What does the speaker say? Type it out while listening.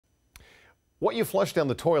What you flush down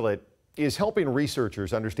the toilet is helping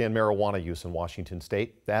researchers understand marijuana use in Washington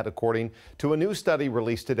state. That according to a new study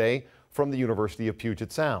released today from the University of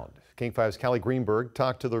Puget Sound. King 5's Kalie Greenberg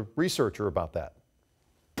talked to the researcher about that.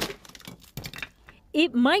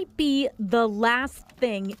 It might be the last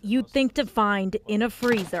thing you'd think to find in a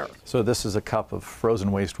freezer. So this is a cup of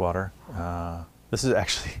frozen wastewater. This is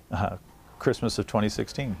actually Christmas of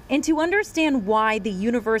 2016. And to understand why the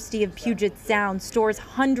University of Puget Sound stores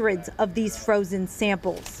hundreds of these frozen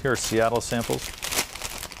samples. Here are Seattle samples.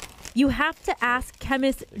 You have to ask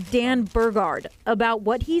chemist Dan Burgard about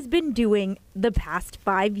what he's been doing the past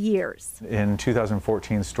 5 years. In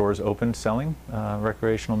 2014, stores opened selling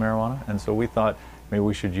recreational marijuana, and so we thought maybe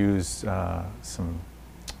we should use a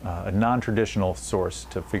non-traditional source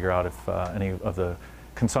to figure out if any of the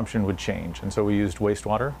consumption would change. And so we used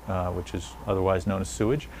wastewater, which is otherwise known as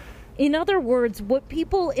sewage. In other words, what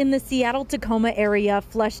people in the Seattle-Tacoma area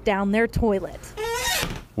flush down their toilet.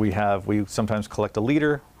 We sometimes collect a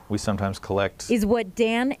liter. We sometimes collect is what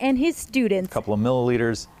Dan and his students, a couple of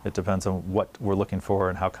milliliters. It depends on what we're looking for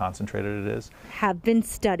and how concentrated it is, have been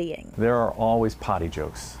studying. There are always potty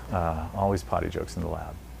jokes in the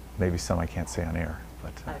lab. Maybe some I can't say on air,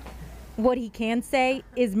 but. What he can say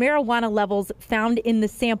is marijuana levels found in the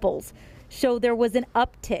samples show there was an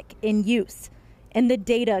uptick in use. And the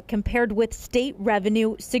data compared with state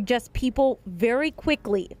revenue suggests people very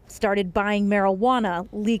quickly started buying marijuana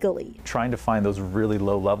legally. Trying to find those really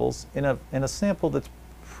low levels in a sample that's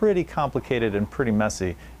pretty complicated and pretty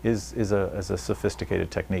messy is a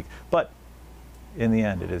sophisticated technique. But in the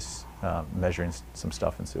end, it is measuring some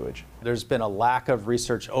stuff in sewage. There's been a lack of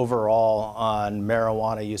research overall on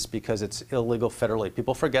marijuana use because it's illegal federally.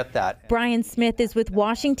 People forget that. Brian Smith is with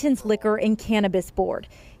Washington's Liquor and Cannabis Board.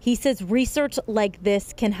 He says research like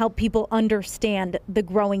this can help people understand the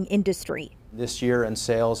growing industry. This year in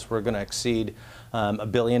sales, we're going to exceed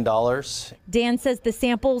 $1 billion. Dan says the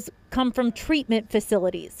samples come from treatment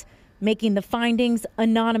facilities, making the findings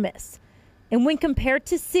anonymous. And when compared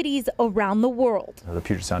to cities around the world, the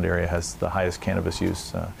Puget Sound area has the highest cannabis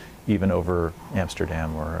use, even over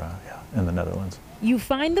Amsterdam or in the Netherlands. You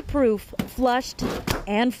find the proof flushed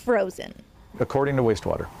and frozen. According to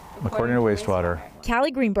wastewater.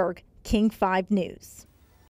 Kalie Greenberg, King 5 News.